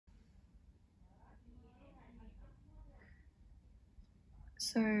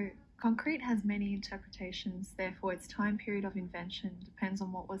So, concrete has many interpretations, therefore, its time period of invention depends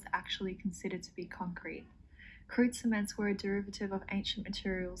on what was actually considered to be concrete. Crude cements were a derivative of ancient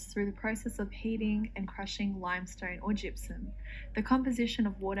materials through the process of heating and crushing limestone or gypsum. The composition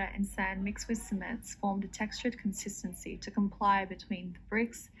of water and sand mixed with cements formed a textured consistency to comply between the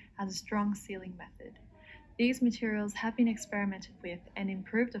bricks as a strong sealing method. These materials have been experimented with and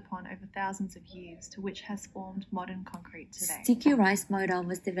improved upon over thousands of years, to which has formed modern concrete today. Sticky rice mortar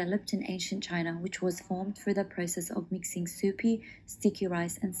was developed in ancient China, which was formed through the process of mixing soupy, sticky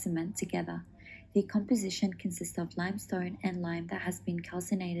rice and cement together. The composition consists of limestone and lime that has been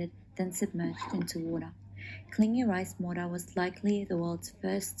calcinated, then submerged into water. Clingy rice mortar was likely the world's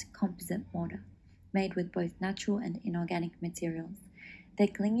first composite mortar, made with both natural and inorganic materials. The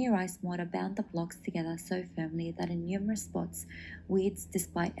clingy rice mortar bound the blocks together so firmly that in numerous spots, weeds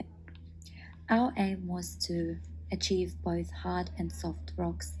despite it. Our aim was to achieve both hard and soft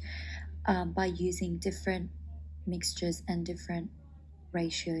rocks by using different mixtures and different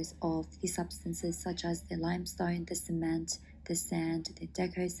ratios of the substances such as the limestone, the cement, the sand, the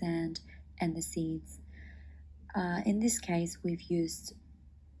deco sand, and the seeds. In this case, we've used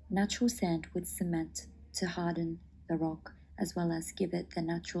natural sand with cement to harden the rock as well as give it the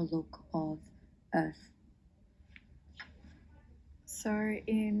natural look of earth. So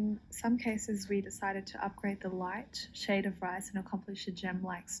in some cases, we decided to upgrade the light shade of rice and accomplish a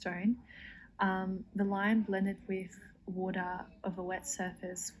gem-like stone. The lime blended with water of a wet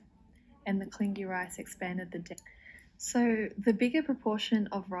surface and the clingy rice expanded the depth. So the bigger proportion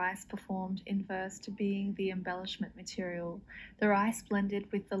of rice performed inverse to being the embellishment material. The rice blended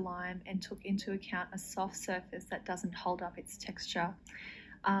with the lime and took into account a soft surface that doesn't hold up its texture.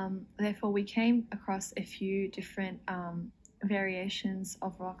 Therefore, we came across a few different variations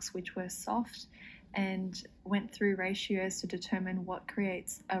of rocks which were soft and went through ratios to determine what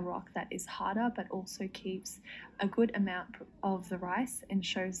creates a rock that is harder but also keeps a good amount of the rice and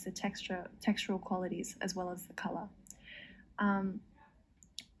shows the textural qualities as well as the color.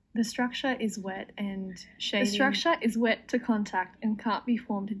 The structure is wet and shading. The structure is wet to contact and can't be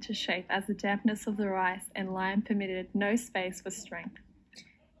formed into shape as the dampness of the rice and lime permitted no space for strength.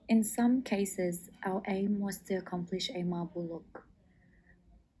 In some cases, our aim was to accomplish a marble look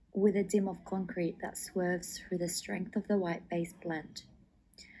with a dim of concrete that swerves through the strength of the white base blend.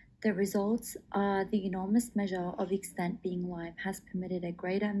 The results are the enormous measure of extent being lime has permitted a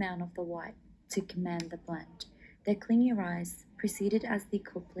greater amount of the white to command the blend. The clingy rice proceeded as the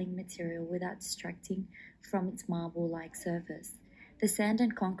coupling material without distracting from its marble-like surface. The sand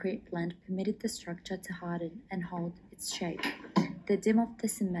and concrete blend permitted the structure to harden and hold its shape. The dim of the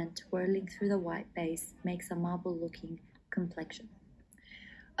cement whirling through the white base makes a marble-looking complexion.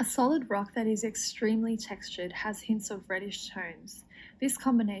 A solid rock that is extremely textured has hints of reddish tones. This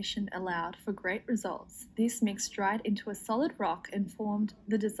combination allowed for great results. This mix dried into a solid rock and formed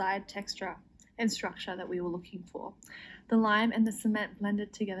the desired texture and structure that we were looking for. The lime and the cement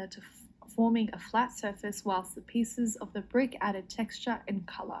blended together to forming a flat surface whilst the pieces of the brick added texture and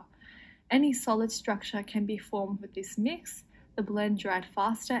color. Any solid structure can be formed with this mix. The blend dried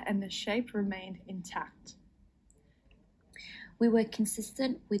faster and the shape remained intact. We were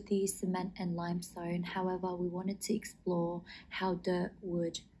consistent with the cement and limestone, however, we wanted to explore how dirt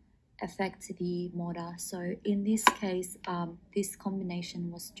would affect the mortar. So in this case, this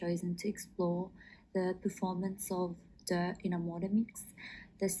combination was chosen to explore the performance of dirt in a mortar mix.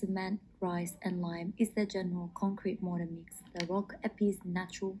 The cement, rice and lime is the general concrete mortar mix. The rock appears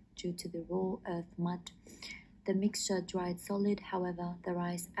natural due to the raw earth mud. The mixture dried solid, however, the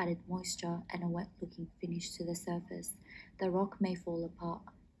rice added moisture and a wet-looking finish to the surface. The rock may fall apart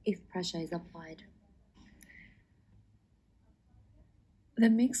if pressure is applied.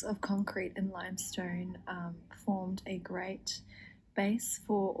 The mix of concrete and limestone formed a great base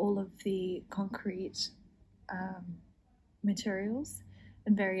for all of the concrete materials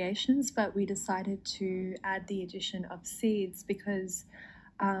and variations, but we decided to add the addition of seeds because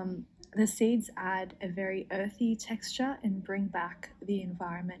the seeds add a very earthy texture and bring back the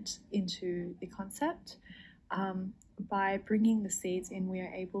environment into the concept. By bringing the seeds in, we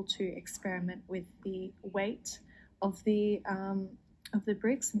are able to experiment with the weight of the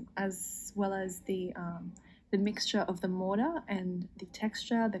bricks as well as the mixture of the mortar and the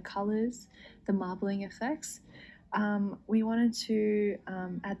texture, the colors, the marbling effects. We wanted to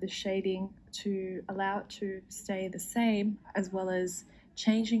add the shading to allow it to stay the same, as well as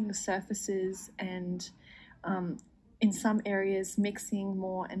changing the surfaces and in some areas mixing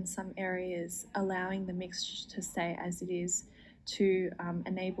more, and some areas allowing the mix to stay as it is to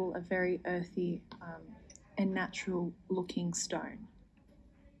enable a very earthy and natural looking stone.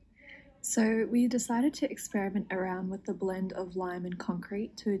 So we decided to experiment around with the blend of lime and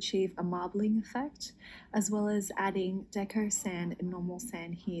concrete to achieve a marbling effect, as well as adding deco sand and normal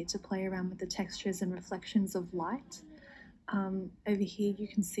sand here to play around with the textures and reflections of light. Over here you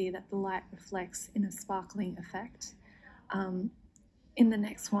can see that the light reflects in a sparkling effect. In the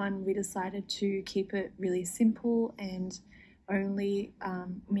next one we decided to keep it really simple and only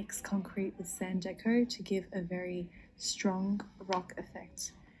mix concrete with sand deco to give a very strong rock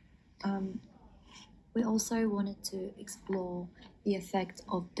effect. We also wanted to explore the effect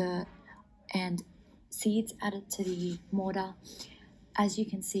of dirt and seeds added to the mortar. As you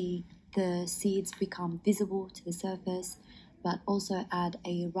can see, the seeds become visible to the surface, but also add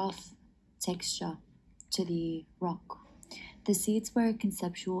a rough texture to the rock. The seeds were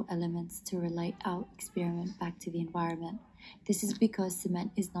conceptual elements to relate our experiment back to the environment. This is because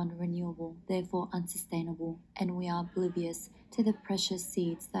cement is non-renewable, therefore unsustainable, and we are oblivious to the precious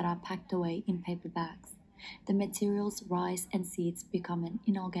seeds that are packed away in paper bags. The materials rise and seeds become an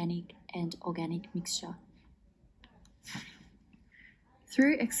inorganic and organic mixture.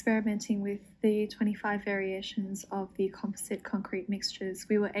 Through experimenting with the 25 variations of the composite concrete mixtures,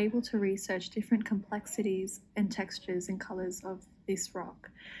 we were able to research different complexities and textures and colors of this rock.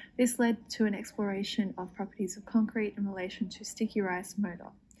 This led to an exploration of properties of concrete in relation to sticky rice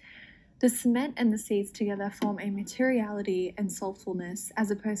mortar. The cement and the seeds together form a materiality and soulfulness as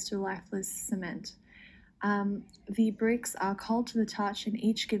opposed to lifeless cement. The bricks are cold to the touch and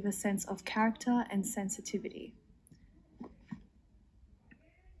each give a sense of character and sensitivity.